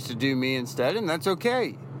 I choose to do me instead, and that's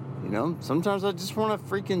okay. You know, sometimes I just want to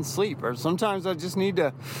freaking sleep, or sometimes I just need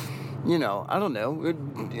to, you know, I don't know,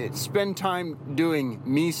 spend time doing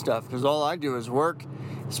me stuff, because all I do is work,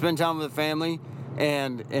 spend time with the family,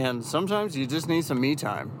 and sometimes you just need some me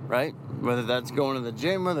time, right? Whether that's going to the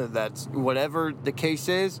gym, whether that's whatever the case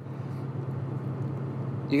is,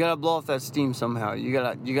 you gotta blow off that steam somehow. You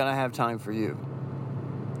gotta have time for you.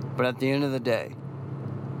 But at the end of the day,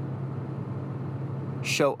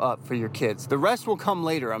 show up for your kids. The rest will come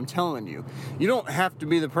later, I'm telling you. You don't have to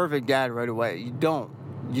be the perfect dad right away. You don't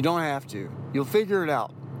have to. You'll figure it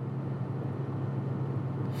out.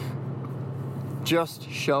 Just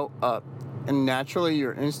show up. And naturally,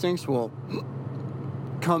 your instincts will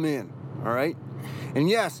come in, all right? And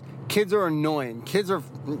yes, kids are annoying.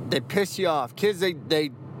 They piss you off. Kids, they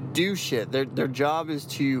do shit. Their job is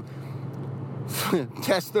to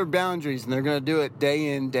test their boundaries, and they're going to do it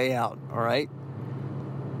day in, day out, all right?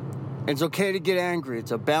 It's okay to get angry.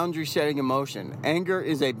 It's a boundary-setting emotion. Anger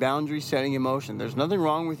is a boundary-setting emotion. There's nothing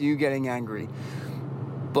wrong with you getting angry.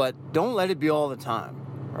 But don't let it be all the time,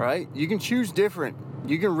 all right? You can choose different.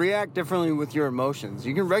 You can react differently with your emotions.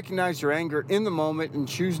 You can recognize your anger in the moment and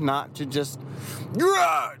choose not to just,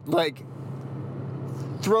 like,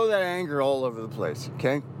 throw that anger all over the place,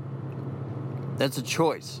 okay? That's a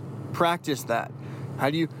choice. Practice that. How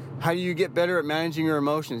do you get better at managing your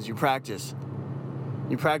emotions? You practice.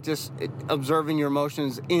 You practice observing your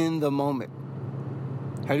emotions in the moment.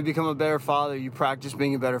 How do you become a better father? You practice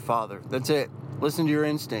being a better father. That's it. Listen to your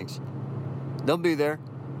instincts. They'll be there.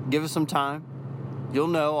 Give us some time. You'll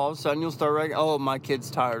know. All of a sudden, you'll start oh, my kid's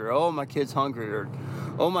tired, or oh, my kid's hungry, or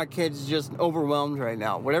oh, my kid's just overwhelmed right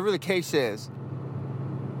now. Whatever the case is,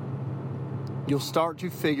 you'll start to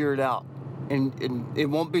figure it out. And it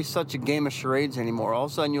won't be such a game of charades anymore. All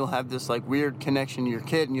of a sudden, you'll have this, like, weird connection to your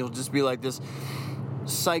kid, and you'll just be like this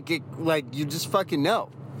psychic, like, you just fucking know.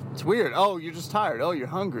 It's weird. Oh, you're just tired. Oh, you're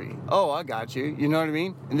hungry. Oh, I got you. You know what I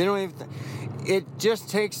mean? And they don't even... It just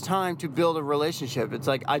takes time to build a relationship. It's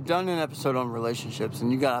like, I've done an episode on relationships,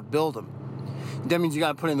 and you gotta build them. That means you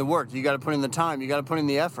gotta put in the work. You gotta put in the time. You gotta put in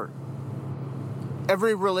the effort.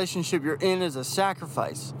 Every relationship you're in is a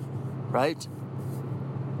sacrifice, right?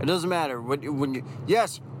 It doesn't matter.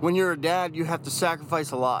 When you're a dad, you have to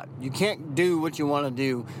sacrifice a lot. You can't do what you want to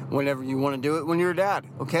do whenever you want to do it when you're a dad,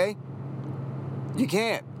 okay? You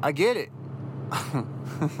can't. I get it. I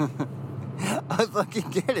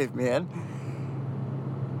fucking get it, man.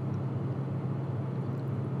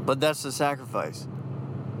 But that's the sacrifice.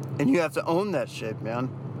 And you have to own that shit, man.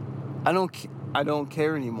 I don't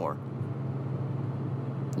care anymore.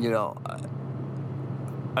 You know,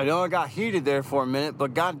 I know I got heated there for a minute,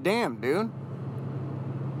 but goddamn, dude.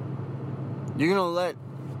 You're gonna let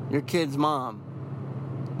your kid's mom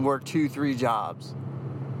work 2-3 jobs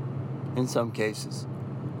in some cases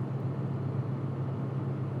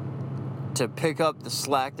to pick up the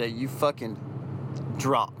slack that you fucking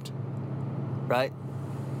dropped, right?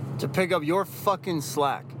 To pick up your fucking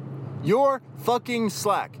slack. Your fucking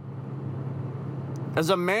slack.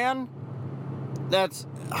 As a man, that's...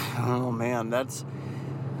 Oh, man, that's...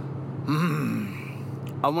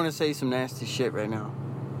 I want to say some nasty shit right now.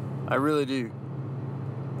 I really do.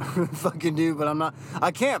 I fucking do, but I'm not...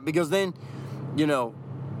 I can't, because then, you know,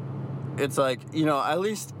 it's like, you know, at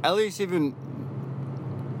least even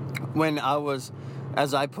when I was,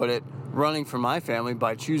 as I put it, running for my family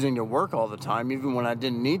by choosing to work all the time, even when I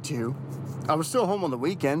didn't need to, I was still home on the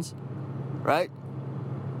weekends, right?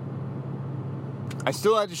 I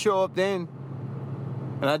still had to show up then,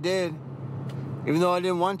 and I did, even though I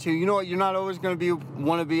didn't want to. You know what? You're not always going to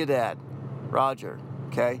want to be a dad, Roger.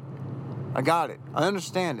 Okay, I got it. I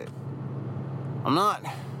understand it. I'm not.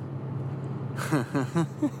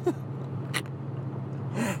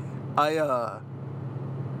 I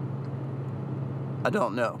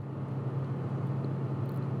don't know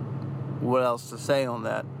what else to say on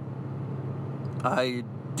that. I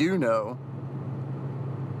do know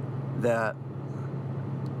that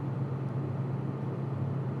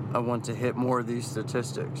I want to hit more of these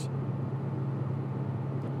statistics.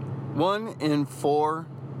 1 in 4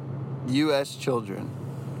 U.S. children,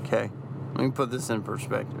 okay, let me put this in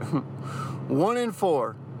perspective. 1 in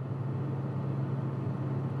 4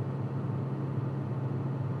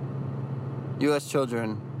 U.S.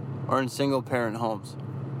 children are in single-parent homes.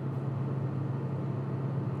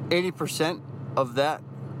 80% of that,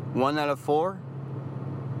 1 out of 4,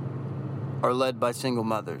 are led by single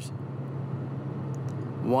mothers.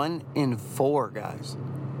 1 in 4, guys.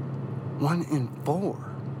 1 in 4.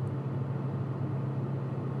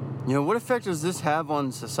 You know, what effect does this have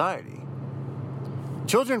on society?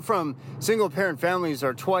 Children from single-parent families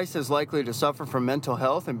are twice as likely to suffer from mental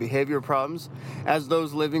health and behavior problems as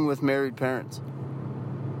those living with married parents.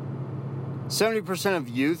 70% of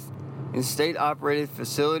youth in state-operated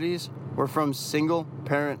facilities were from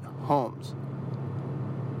single-parent homes.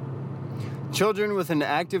 Children with an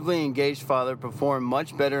actively engaged father perform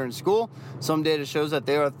much better in school. Some data shows that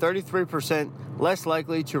they are 33% less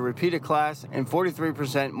likely to repeat a class and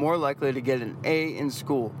 43% more likely to get an A in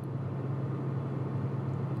school.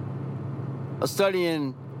 A study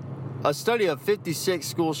of 56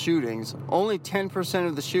 school shootings, only 10%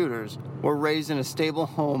 of the shooters were raised in a stable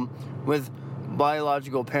home with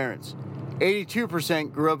biological parents.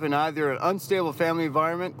 82% grew up in either an unstable family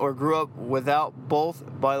environment or grew up without both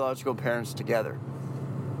biological parents together.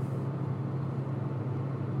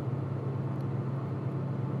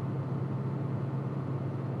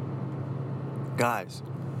 Guys,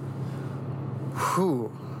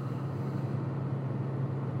 whew.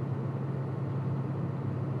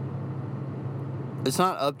 It's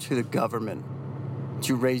not up to the government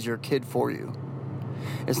to raise your kid for you.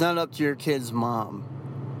 It's not up to your kid's mom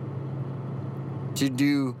to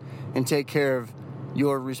do and take care of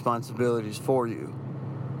your responsibilities for you.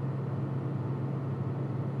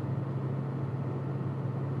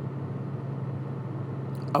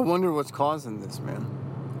 I wonder what's causing this, man.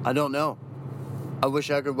 I don't know. I wish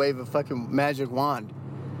I could wave a fucking magic wand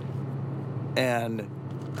and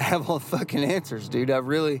have all the fucking answers, dude. I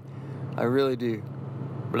really do.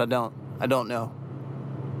 But I don't. I don't know.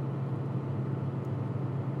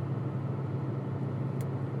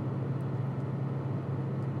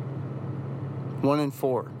 One in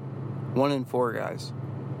four, guys.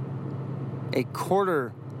 A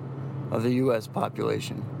quarter of the U.S.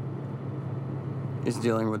 population is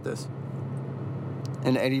dealing with this.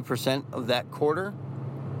 And 80% of that quarter,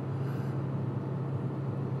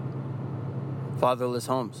 fatherless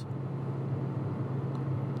homes.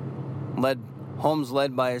 Homes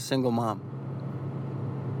led by a single mom.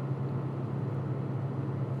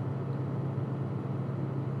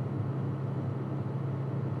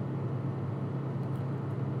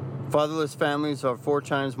 Fatherless families are 4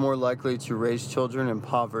 times more likely to raise children in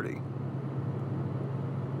poverty.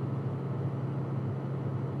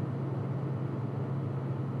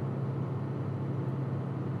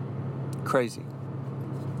 Crazy.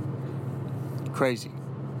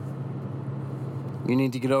 You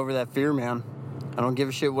need to get over that fear, man. I don't give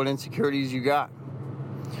a shit what insecurities you got.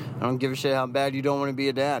 I don't give a shit how bad you don't want to be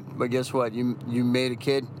a dad. But guess what? You made a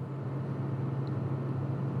kid.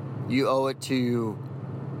 You owe it to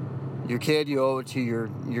your kid. You owe it to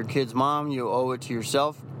your kid's mom. You owe it to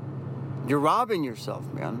yourself. You're robbing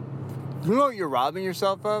yourself, man. You know what you're robbing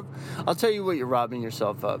yourself of? I'll tell you what you're robbing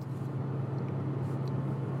yourself of.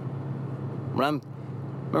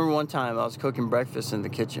 Remember one time I was cooking breakfast in the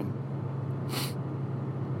kitchen.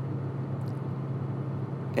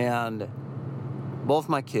 And both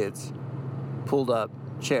my kids pulled up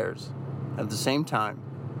chairs at the same time,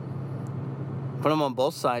 put them on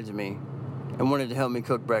both sides of me, and wanted to help me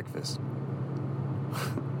cook breakfast.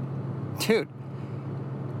 Dude,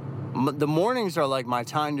 the mornings are like my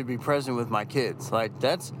time to be present with my kids.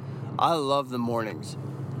 I love the mornings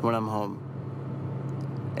when I'm home.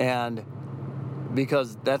 And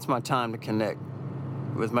because that's my time to connect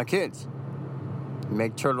with my kids.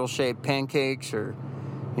 Make turtle-shaped pancakes or,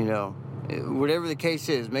 whatever the case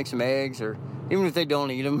is, make some eggs, or even if they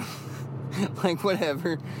don't eat them, like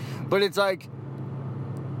whatever. But it's like,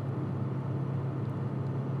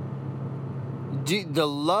 the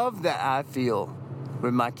love that I feel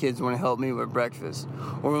when my kids want to help me with breakfast,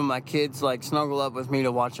 or when my kids like snuggle up with me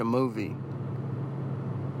to watch a movie,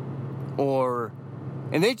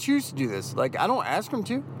 and they choose to do this. Like, I don't ask them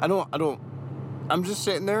to. I'm just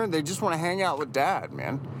sitting there and they just want to hang out with dad,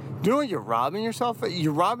 man. Do you know what you're robbing yourself of?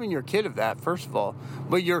 You're robbing your kid of that, first of all.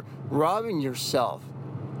 But you're robbing yourself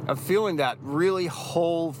of feeling that really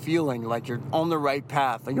whole feeling, like you're on the right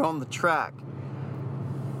path, like you're on the track.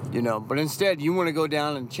 But instead you want to go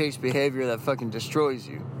down and chase behavior that fucking destroys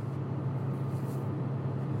you.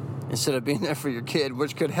 Instead of being there for your kid,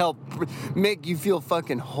 which could help make you feel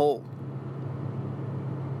fucking whole.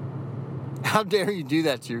 How dare you do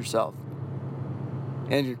that to yourself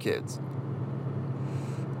and your kids?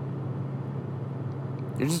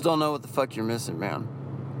 You just don't know what the fuck you're missing, man.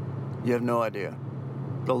 You have no idea.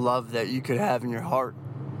 The love that you could have in your heart.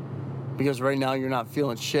 Because right now you're not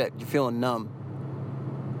feeling shit. You're feeling numb.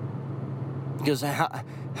 Because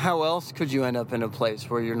how else could you end up in a place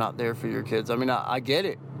where you're not there for your kids? I mean, I get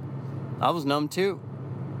it. I was numb too.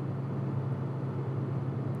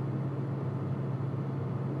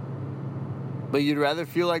 But you'd rather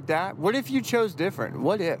feel like that? What if you chose different?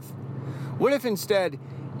 What if instead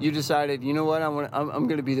you decided, you know what, I'm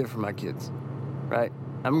going to be there for my kids, right?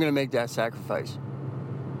 I'm going to make that sacrifice.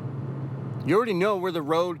 You already know where the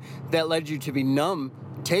road that led you to be numb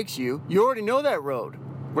takes you. You already know that road,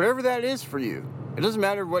 whatever that is for you. It doesn't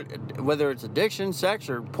matter whether it's addiction, sex,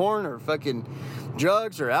 or porn, or fucking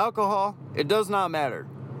drugs, or alcohol. It does not matter.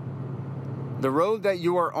 The road that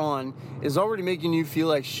you are on is already making you feel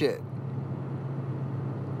like shit.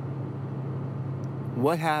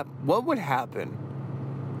 What would happen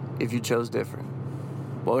if you chose different?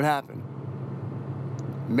 What would happen?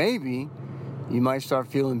 Maybe you might start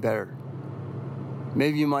feeling better.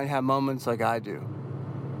 Maybe you might have moments like I do,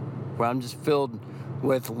 where I'm just filled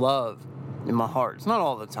with love in my heart. It's not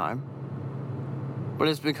all the time, but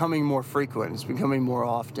it's becoming more frequent. It's becoming more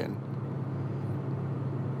often.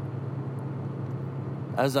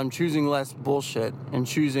 As I'm choosing less bullshit and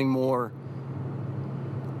choosing more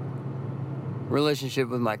relationship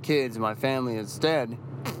with my kids and my family instead,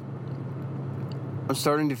 I'm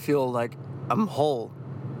starting to feel like I'm whole.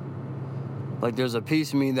 Like there's a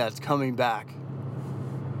piece of me that's coming back.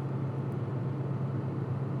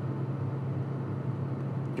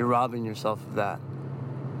 You're robbing yourself of that.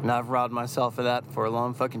 And I've robbed myself of that for a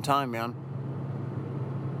long fucking time, man.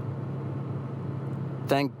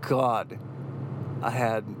 Thank God I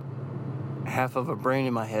had half of a brain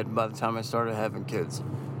in my head by the time I started having kids.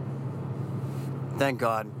 Thank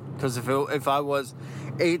God. Because if I was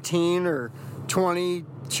 18 or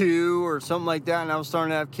 22 or something like that and I was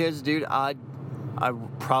starting to have kids, dude, I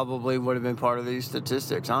probably would have been part of these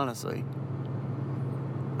statistics, honestly.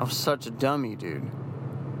 I was such a dummy, dude.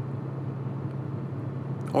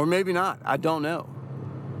 Or maybe not. I don't know.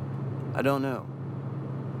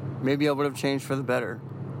 Maybe I would have changed for the better.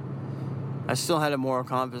 I still had a moral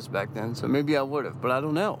compass back then, so maybe I would have, but I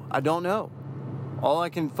don't know. All I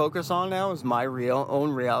can focus on now is my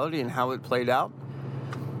own reality and how it played out.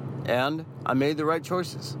 And I made the right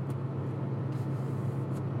choices.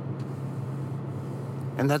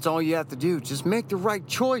 And that's all you have to do. Just make the right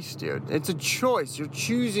choice, dude. It's a choice. You're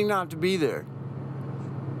choosing not to be there.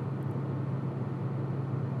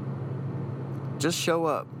 Just show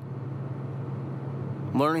up.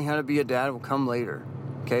 Learning how to be a dad will come later.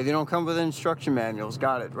 Okay, they don't come with instruction manuals.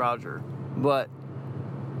 Got it, Roger. But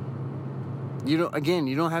you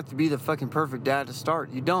don't have to be the fucking perfect dad to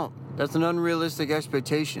start. You don't. That's an unrealistic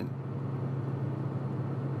expectation.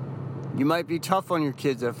 You might be tough on your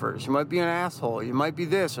kids at first. You might be an asshole. You might be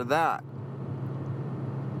this or that.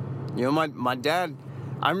 You know, my dad,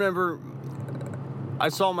 I remember I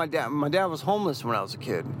saw my dad. My dad was homeless when I was a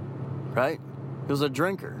kid, right? He was a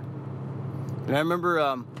drinker. And I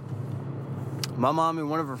remember my mom and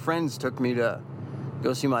one of her friends took me to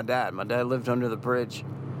go see my dad. My dad lived under the bridge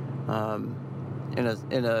in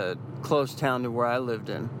a close town to where I lived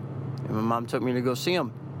in. And my mom took me to go see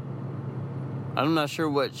him. I'm not sure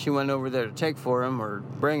what she went over there to take for him or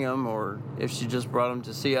bring him or if she just brought him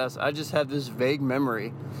to see us. I just have this vague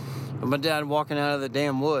memory of my dad walking out of the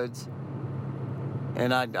damn woods.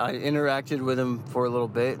 And I interacted with him for a little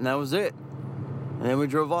bit, and that was it. And then we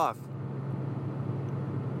drove off.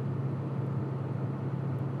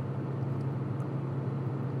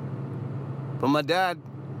 But my dad,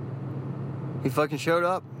 he fucking showed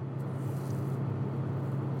up,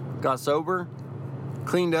 got sober,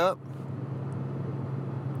 cleaned up.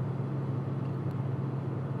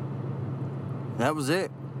 That was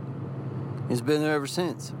it. He's been there ever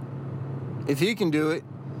since. If he can do it,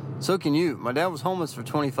 so can you. My dad was homeless for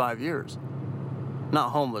 25 years. Not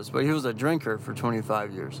homeless, but he was a drinker for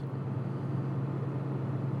 25 years.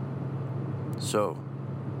 So,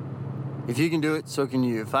 if he can do it, so can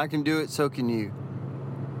you. If I can do it, so can you.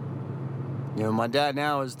 You know, my dad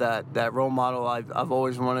now is that role model I've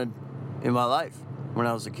always wanted in my life when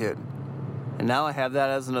I was a kid. And now I have that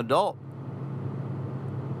as an adult.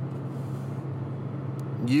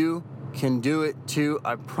 You can do it too.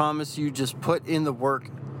 I promise you, just put in the work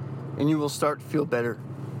and you will start to feel better.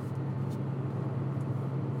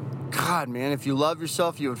 God, man, if you love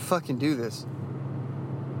yourself, you would fucking do this.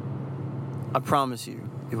 I promise you,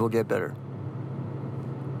 it will get better.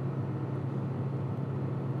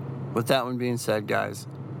 With that one being said, guys,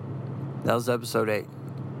 that was episode 8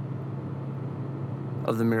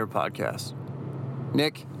 of the Mirror Podcast.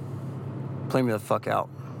 Nick, play me the fuck out.